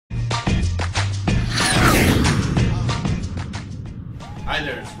Hi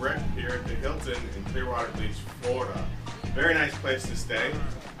there, it's Rick here at the Hilton in Clearwater Beach, Florida. Very nice place to stay.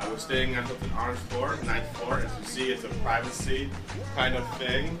 I was staying on Hilton Orange floor, 9th floor. As you see, it's a privacy kind of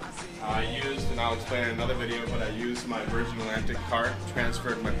thing. I used, and I'll explain in another video, but I used my Virgin Atlantic card,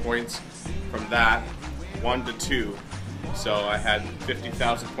 transferred my points from that 1 to 2. So I had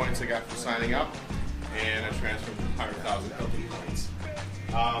 50,000 points I got for signing up, and I transferred 100,000 Hilton points.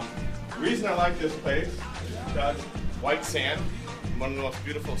 The reason I like this place is because white sand, one of the most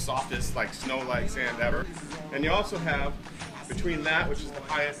beautiful, softest, like snow-like sand ever. And you also have, between that, which is the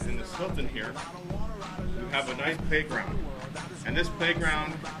highest in this Hilton here, you have a nice playground. And this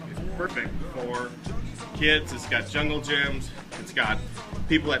playground is perfect for kids. It's got jungle gyms. It's got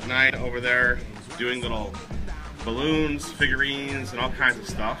people at night over there doing little balloons, figurines, and all kinds of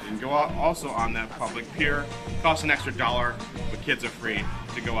stuff. You can go out also on that public pier. It costs an extra $1, but kids are free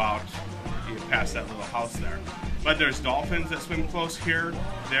to go out past that little house there. But there's dolphins that swim close here.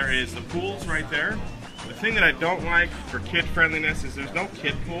 There is the pools right there. The thing that I don't like for kid friendliness is there's no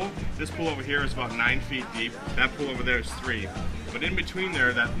kid pool. This pool over here is about 9 feet deep. That pool over there is 3. But in between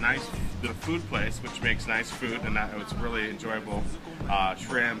there, that nice the food place, which makes nice food, and that it's really enjoyable.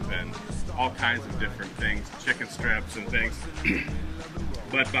 Shrimp and all kinds of different things, chicken strips and things.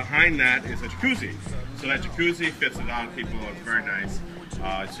 But behind that is a jacuzzi. So that jacuzzi fits a lot of people. It's very nice.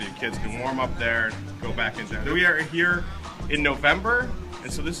 So your kids can warm up there and go back into it. We are here in November,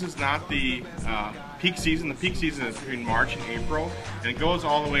 and so this is not the peak season. The peak season is between March and April, and it goes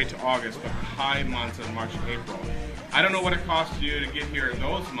all the way to August, but the high months are March and April. I don't know what it costs you to get here in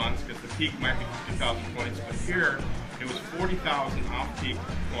those months, because the peak might be 50,000 points, but here it was 40,000 off-peak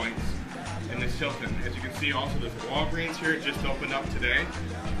points in this Hilton. As you can see, also there's Walgreens here. It just opened up today,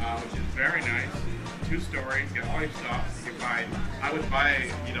 which is very nice. 2-story, get all your stuff. You can buy, I would buy,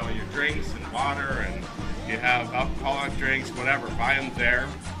 you know, your drinks and water, and you have alcoholic drinks, whatever, buy them there.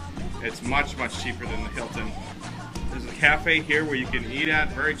 It's much, much cheaper than the Hilton. There's a cafe here where you can eat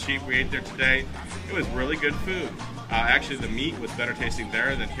at, very cheap. We ate there today. It was really good food. Actually, the meat was better tasting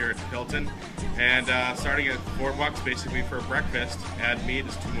there than here at the Hilton. And starting at $4 basically for breakfast, add meat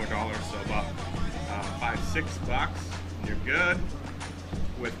is $2 more, so about $5, $6, and you're good.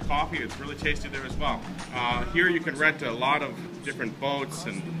 With coffee, it's really tasty there as well. Here you can rent a lot of different boats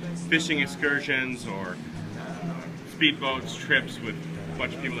and fishing excursions or speedboats, trips with a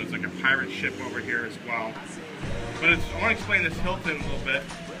bunch of people. There's like a pirate ship over here as well. But I want to explain this Hilton a little bit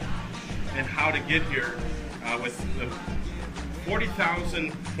and how to get here with the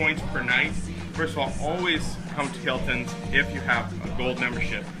 40,000 points per night. First of all, always come to Hilton's if you have a gold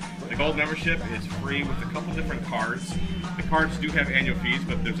membership. The gold membership is free with a couple different cards. The cards do have annual fees,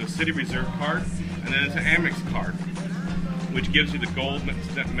 but there's a City Reserve card, and then there's an Amex card, which gives you the gold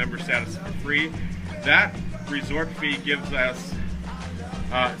member status for free. That resort fee gives us,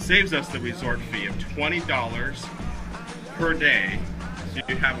 saves us the resort fee of $20 per day. So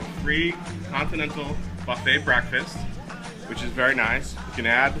you have a free continental buffet breakfast, which is very nice. You can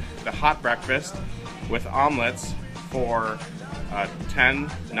add the hot breakfast with omelets for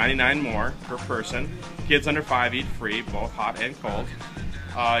 $10.99 more per person. Kids under 5 eat free, both hot and cold.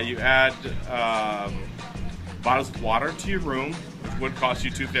 You add bottles of water to your room, which would cost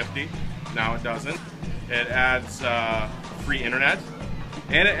you $2.50. Now it doesn't. It adds free internet,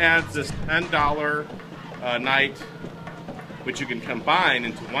 and it adds this $10 a night, which you can combine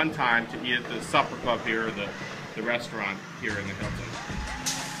into one time to eat at the supper club here, or the restaurant here in the Hilton.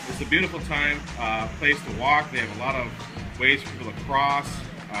 It's a beautiful time, place to walk. They have a lot of ways for people to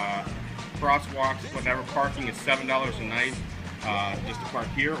crosswalks, whatever. Parking is $7 a night just to park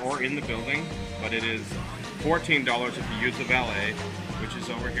here or in the building, but it is $14 if you use the valet, which is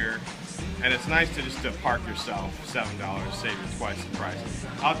over here. And it's nice to just park yourself, $7, save you twice the price.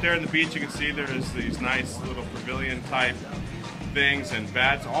 Out there on the beach, you can see there's these nice little pavilion type things and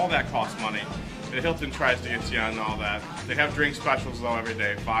beds. All that costs money. The Hilton tries to get you on all that. They have drink specials though every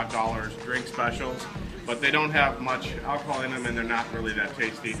day, $5 drink specials, but they don't have much alcohol in them and they're not really that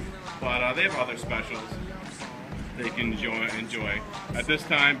tasty. But they have other specials that you can enjoy. At this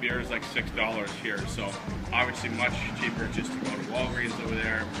time, beer is like $6 here, so obviously much cheaper just to go to Walgreens over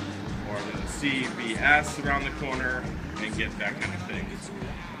there, or the CVS around the corner, and get that kind of thing.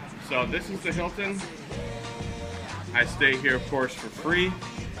 So this is the Hilton. I stay here, of course, for free,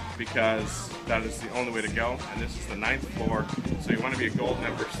 because that is the only way to go. And this is the 9th floor, so you want to be a gold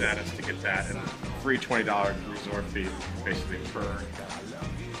member status to get that, and free $20 resort fee basically per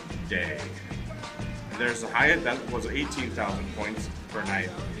day. And there's the Hyatt. That was 18,000 points per night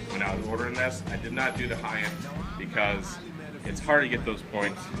when I was ordering this. I did not do the Hyatt because it's hard to get those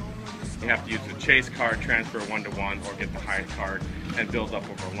points You have to use the Chase card, transfer 1-to-1, or get the Hyatt card and build up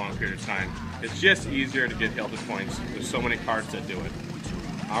over a long period of time. It's just easier to get Hilton points. There's so many cards that do it.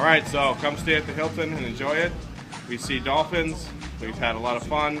 All right, so come stay at the Hilton and enjoy it. We see dolphins. We've had a lot of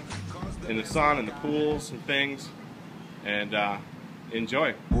fun in the sun and the pools and things. And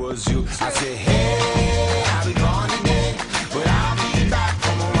enjoy. Was you? I said, hey, I'll be gone.